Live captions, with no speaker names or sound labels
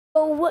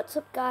Oh, what's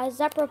up guys,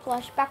 Zebra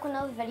Plush back with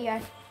another video,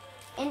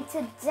 and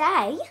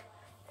today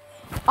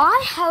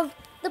I have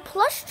the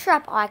plush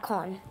trap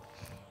icon,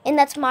 and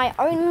that's my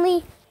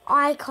only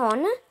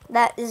icon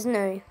that is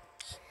new.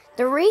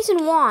 The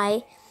reason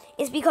why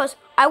is because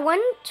I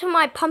went to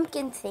my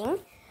pumpkin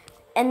thing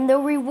and the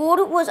reward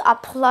was a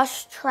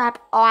plush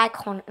trap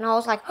icon, and I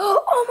was like,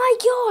 oh my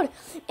god,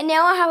 and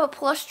now I have a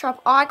plush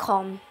trap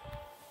icon.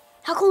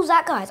 How cool is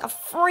that, guys? A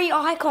free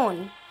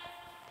icon.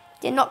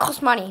 Did not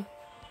cost money.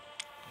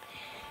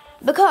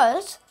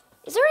 Because,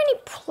 is there any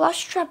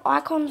plush trap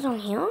icons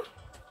on here?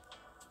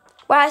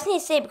 Well, I just need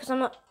to see it because I'm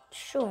not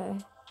sure.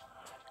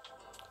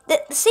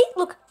 See,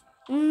 look,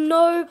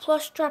 no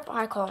plush trap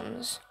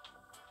icons.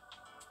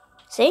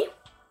 See?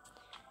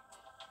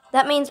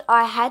 That means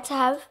I had to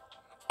have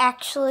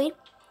actually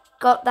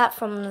got that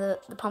from the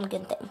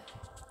pumpkin thing.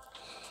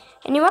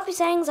 And you might be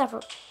saying,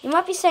 Zebra, you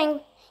might be saying,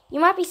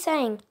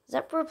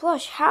 Zebra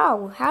Plush,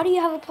 how do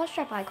you have a plush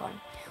trap icon?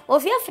 Well,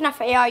 if you have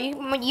enough AR, you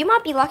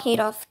might be lucky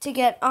enough to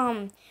get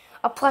a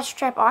plush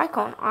trap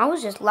icon. I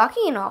was just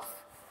lucky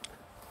enough.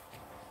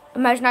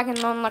 Imagine I can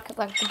unlock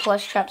like the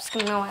plush trap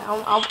skin. No,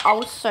 I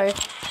was so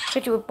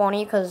pretty with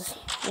Bonnie because,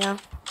 you know.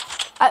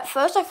 At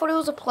first I thought it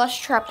was a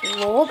plush trap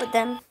lore, but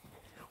then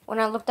when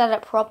I looked at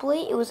it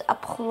properly, it was a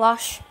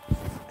plush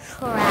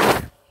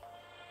trap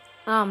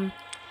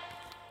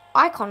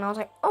icon. I was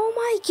like, oh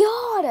my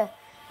god!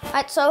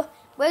 Alright, so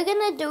we're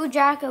gonna do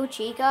Jacko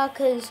Chica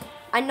because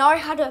I know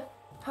how to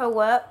her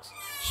works.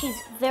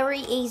 She's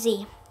very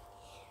easy.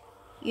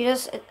 You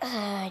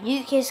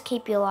just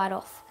keep your light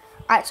off.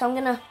 Alright, so I'm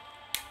gonna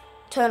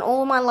turn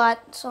all my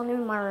lights on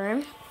in my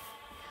room.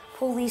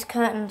 Pull these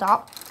curtains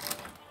up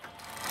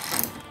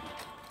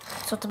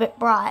so it's a bit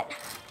bright.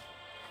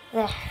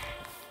 There.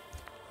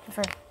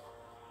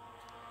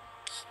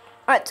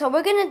 Alright, so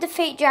we're gonna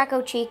defeat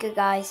Jacko Chica,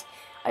 guys.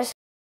 I just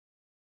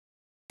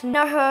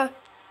know her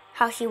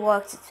how she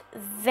works. It's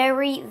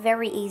very,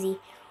 very easy.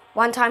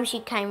 One time she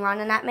came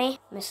running at me,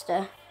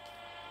 Mr.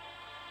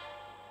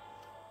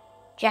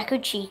 Jacko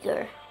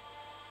Chica.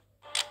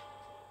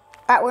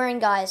 Alright, we're in,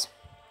 guys.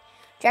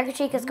 Jacko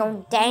Chica's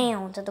going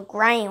down to the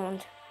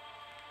ground.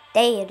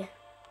 Dead.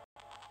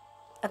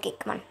 Okay,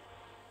 come on.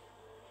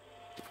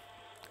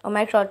 I'll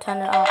make sure I turn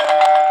it off.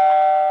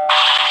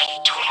 I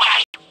do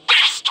my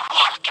best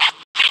work at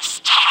this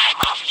time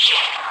of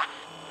year.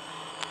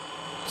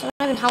 It's not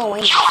even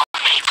Halloween.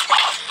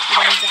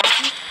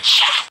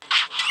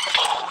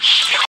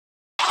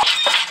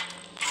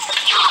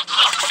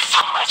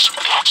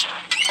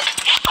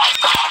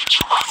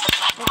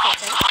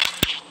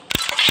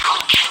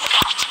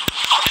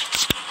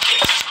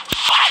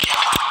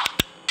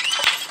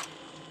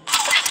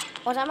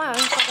 Was that my own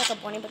stuff like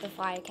a bunny, but the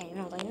fire came,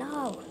 and I was like, no.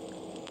 Are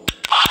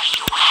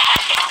you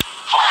having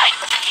fun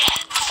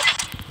yet?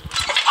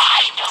 I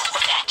know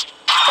that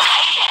I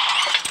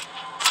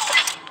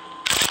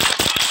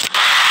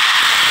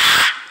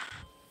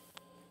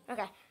am.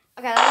 Okay,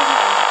 that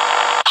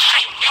I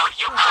know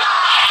you.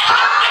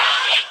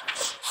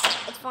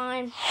 it's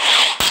fine.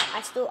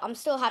 I'm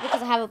still happy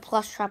because I have a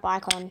plush trap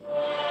icon.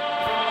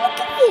 Look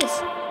at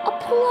this, a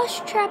plush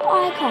trap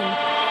icon.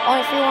 Or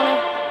if you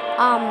wanna,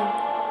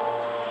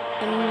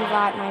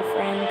 invite my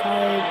friend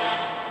code.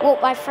 Well,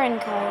 my friend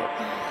code.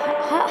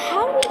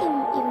 How do we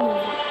even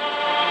invite?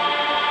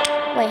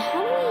 Wait,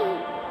 how do we?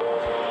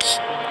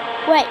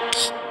 Wait.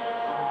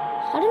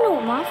 I don't know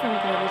what my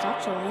friend code is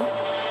actually.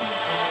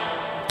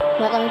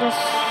 Wait, let me just.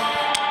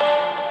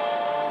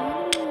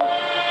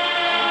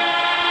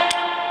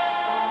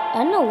 I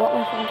don't know what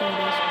my friend code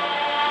is.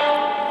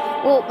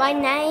 Well, my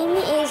name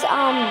is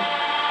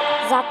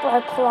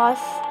Zebra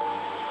Plush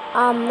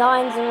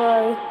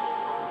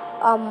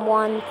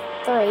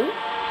 9013,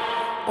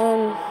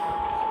 and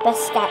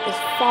best stat is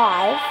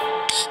 5.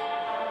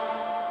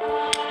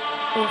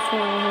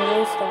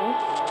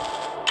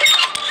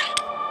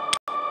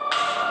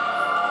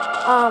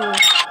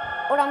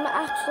 But I'm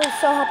actually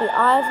so happy.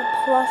 I have a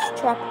plush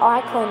trap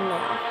icon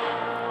now.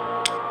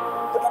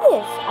 Look at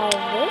this. I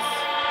have this.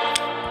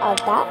 I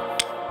have that.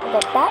 I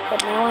got that,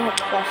 but now I have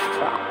plush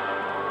trap.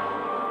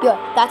 Yeah,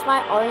 that's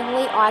my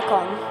only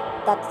icon.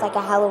 That's like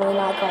a Halloween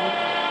icon.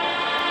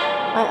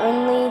 My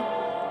only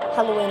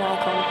Halloween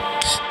icon.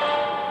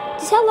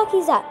 Just how lucky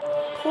is that?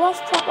 Plush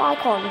trap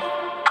icon.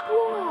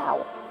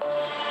 Wow.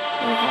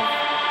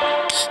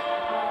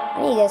 I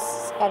need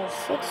this out of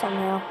 6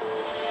 somehow.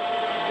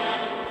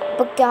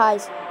 But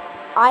guys,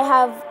 I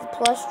have the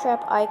plush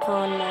trap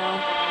icon now.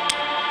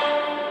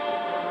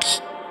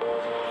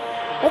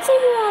 Let's see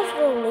who has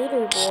the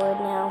leaderboard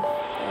now.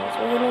 So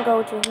we're gonna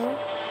go to here.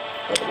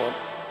 Leaderboard.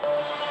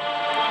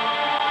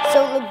 So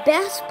the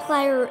best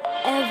player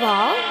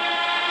ever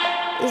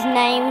is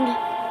named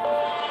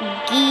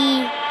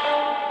Geek.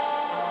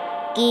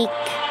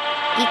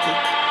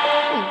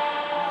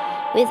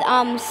 With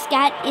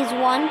stat is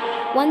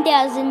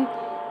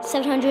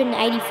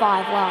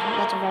 1,785. Wow,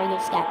 that's a very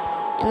good stat.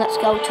 And let's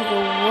go to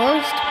the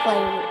worst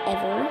player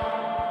ever.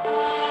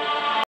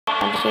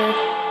 I'm here.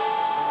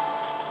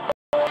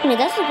 I mean,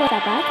 that's a good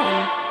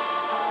icon.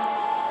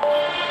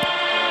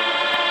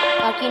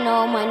 you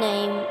know, my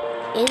name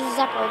is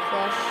Zappo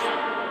Plush.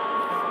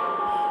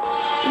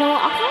 You know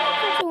what? I kind of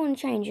actually want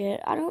to change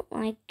it. I don't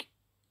like.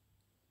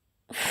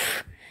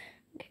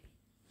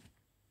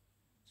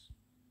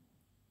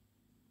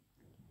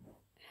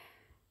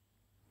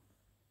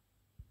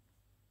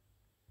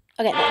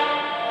 Okay.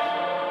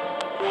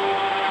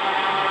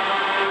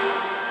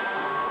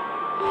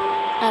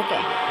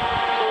 Okay.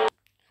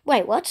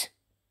 Wait, what?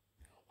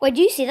 Wait,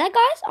 do you see that,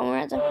 guys? I'm gonna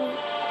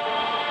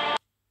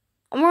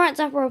write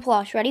Zappo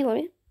Plush. Ready?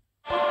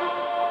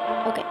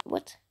 Okay,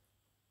 what?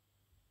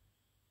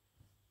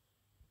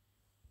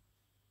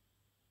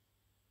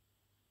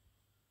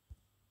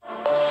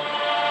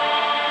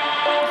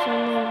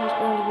 Someone has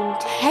already been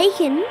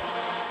taken.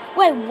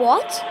 Wait,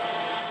 what?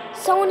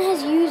 Someone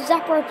has used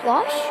Zappo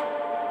Plush?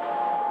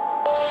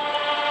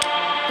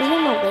 Is it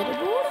on the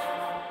leaderboard?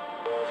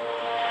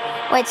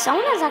 Wait,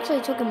 someone has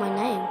actually taken my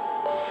name.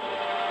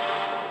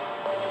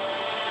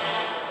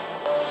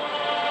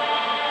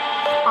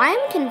 I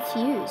am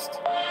confused.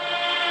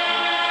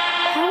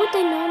 How would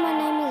they know my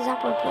name is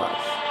Zappo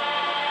Plush?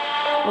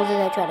 Or did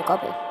they try to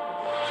copy?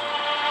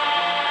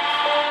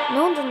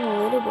 No one's on the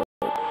leaderboard.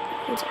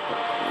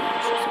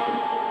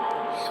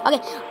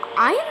 Okay,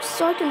 I am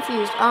so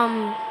confused.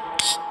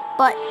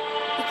 But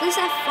at least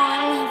I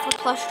finally have the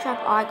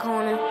plushtrap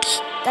icon.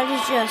 That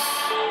is just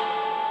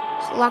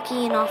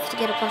lucky enough to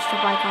get a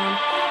plushtrap icon.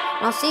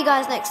 And I'll see you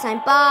guys next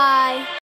time. Bye!